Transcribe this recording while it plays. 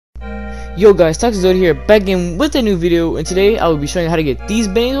Yo guys, Toxic here, back in with a new video, and today I will be showing you how to get these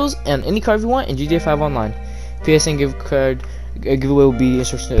bangles and any card you want in GTA 5 Online. PSN gift card giveaway will be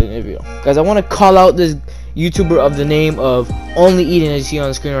instructions in the video. Guys, I want to call out this YouTuber of the name of Only Eden, as you see on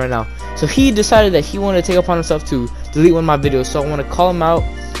the screen right now. So he decided that he wanted to take upon himself to delete one of my videos, so I want to call him out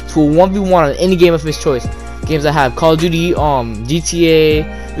to a 1v1 on any game of his choice. Games I have: Call of Duty,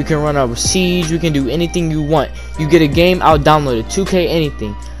 GTA, we can run a Siege, we can do anything you want. You get a game, I'll download it, 2K,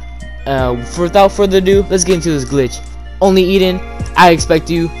 anything. Without further ado, let's get into this glitch. Only Eden, I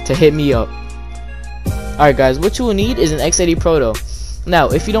expect you to hit me up. Alright guys, what you will need is an X80 Proto. Now,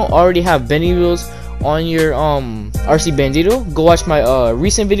 if you don't already have Bandito's on your RC Bandito, go watch my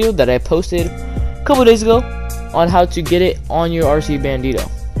recent video that I posted a couple days ago on how to get it on your RC Bandito.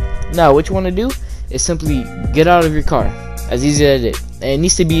 Now, what you want to do is simply get out of your car, as easy as it is. And it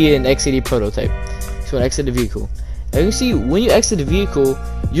needs to be an X80 prototype. So an exit the vehicle. As you can see, when you exit the vehicle,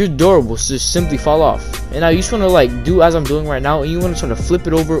 your door will just simply fall off. And now you just want to like do as I'm doing right now, and you want to try to flip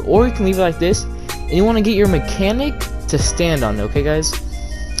it over, or you can leave it like this, and you want to get your mechanic to stand on it. Okay guys,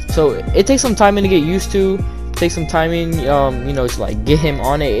 so it takes some timing to get used to. It takes some timing, you know, to like get him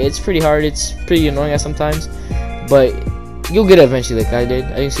on it. It's pretty hard, it's pretty annoying at sometimes, but you'll get it eventually, like I did.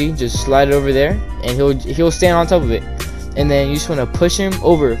 As you can see, just slide it over there and he'll stand on top of it, and then you just want to push him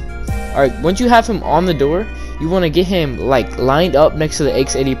over. Alright, once you have him on the door, you want to get him like lined up next to the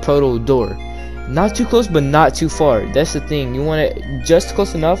X80 Proto door. Not too close, but not too far. That's the thing. You want it just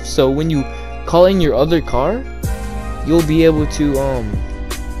close enough so when you call in your other car, you'll be able to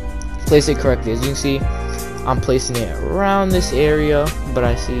place it correctly. As you can see, I'm placing it around this area, but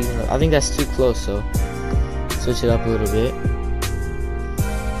I think that's too close, so switch it up a little bit.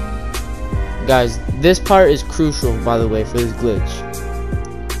 Guys, this part is crucial, by the way, for this glitch.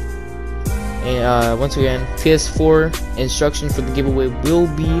 And once again, PS4 instruction for the giveaway will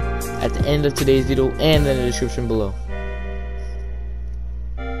be at the end of today's video and in the description below.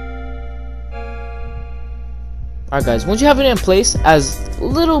 Alright guys, once you have it in place, as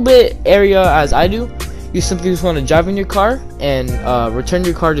little bit area as I do, you simply just want to drive in your car and return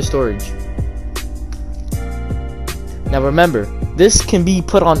your car to storage. Now remember, this can be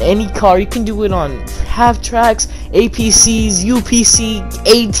put on any car. You can do it on half tracks, APCs, UPC,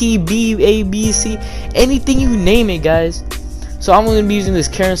 ATB, ABC, anything you name it, guys. So I'm going to be using this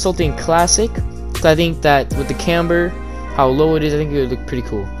Karen Sultan Classic, because I think that with the camber, how low it is, I think it would look pretty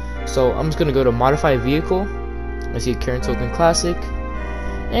cool. So I'm just going to go to Modify Vehicle. I see Karen Sultan Classic,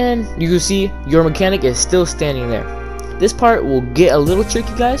 and you can see your mechanic is still standing there. This part will get a little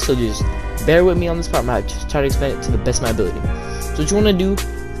tricky, guys, so just bear with me on this part. I'm going to try to explain it to the best of my ability. So what you want to do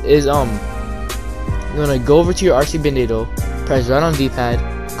is you want to go over to your RC Bandito, press right on D-pad,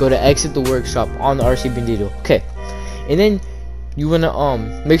 go to exit the workshop on the RC Bandito. Okay, and then you want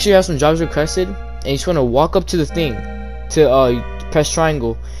to make sure you have some jobs requested, and you just want to walk up to the thing to press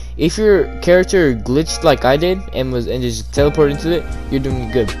triangle. If your character glitched like I did and just teleported into it, you're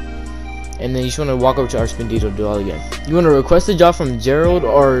doing good. And then you just want to walk over to RC Bandito to do it all again. You want to request a job from Gerald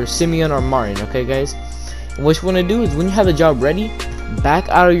or Simeon or Martin. Okay guys, and what you want to do is when you have the job ready, back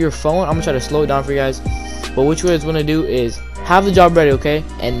out of your phone. I'm gonna try to slow it down for you guys, but what you guys want to do is have the job ready, okay,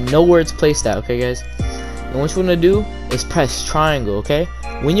 and know where it's placed at. Okay guys, and what you want to do is press triangle. Okay,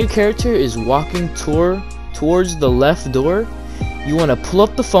 when your character is walking towards the left door, you want to pull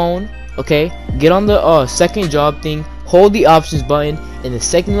up the phone, okay, get on the second job thing, hold the options button, and the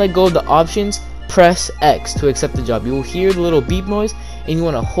second you let go of the options, press X to accept the job. You will hear the little beep noise, and you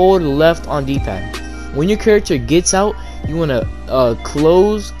want to hold left on D-pad. When your character gets out, you want to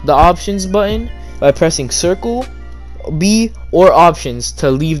close the options button by pressing circle, B, or options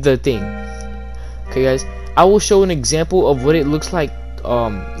to leave the thing. Okay guys, I will show an example of what it looks like.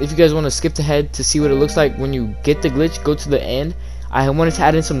 If you guys want to skip ahead to see what it looks like when you get the glitch, go to the end. I wanted to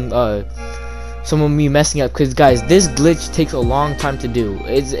add in some of me messing up, because guys, this glitch takes a long time to do.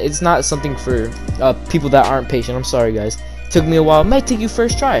 It's not something for people that aren't patient. I'm sorry guys, it took me a while. It might take you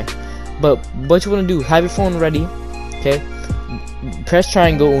first try, but what you want to do, have your phone ready, okay, press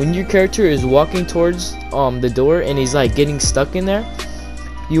triangle. When your character is walking towards the door and he's like getting stuck in there,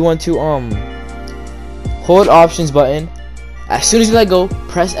 you want to hold options button. As soon as you let go,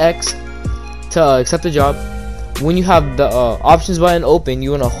 press X to accept the job. When you have the options button open,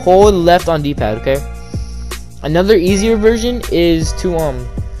 you want to hold left on D-pad. Okay, another easier version is to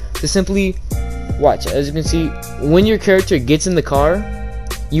simply watch. As you can see, when your character gets in the car,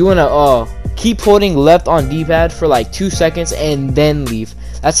 you want to keep holding left on D-pad for like 2 seconds and then leave.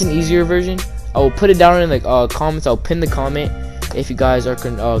 That's an easier version. I will put it down in the comments. I'll pin the comment. If you guys are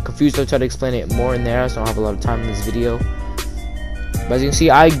confused, I'll try to explain it more in there. So I don't have a lot of time in this video. But as you can see,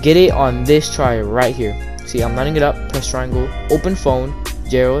 I get it on this try right here. See, I'm lining it up, press triangle, open phone,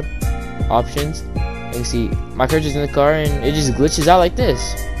 Gerald, options, and you see my character's in the car and it just glitches out like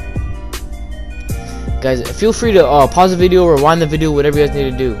this. Guys, feel free to pause the video, rewind the video, whatever you guys need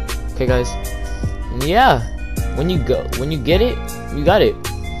to do. Okay guys, and yeah, when you get it, you got it.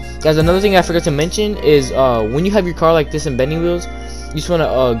 Guys, another thing I forgot to mention is when you have your car like this in bending wheels, you just want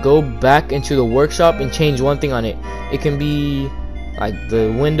to go back into the workshop and change one thing on it. It can be like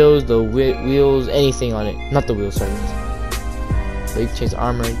the windows, the wheels, anything on it. Not the wheels, sorry. So you can change the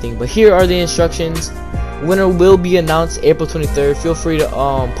armor or anything. But here are the instructions. Winner will be announced April 23rd. Feel free to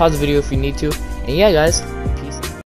pause the video if you need to. And yeah, guys,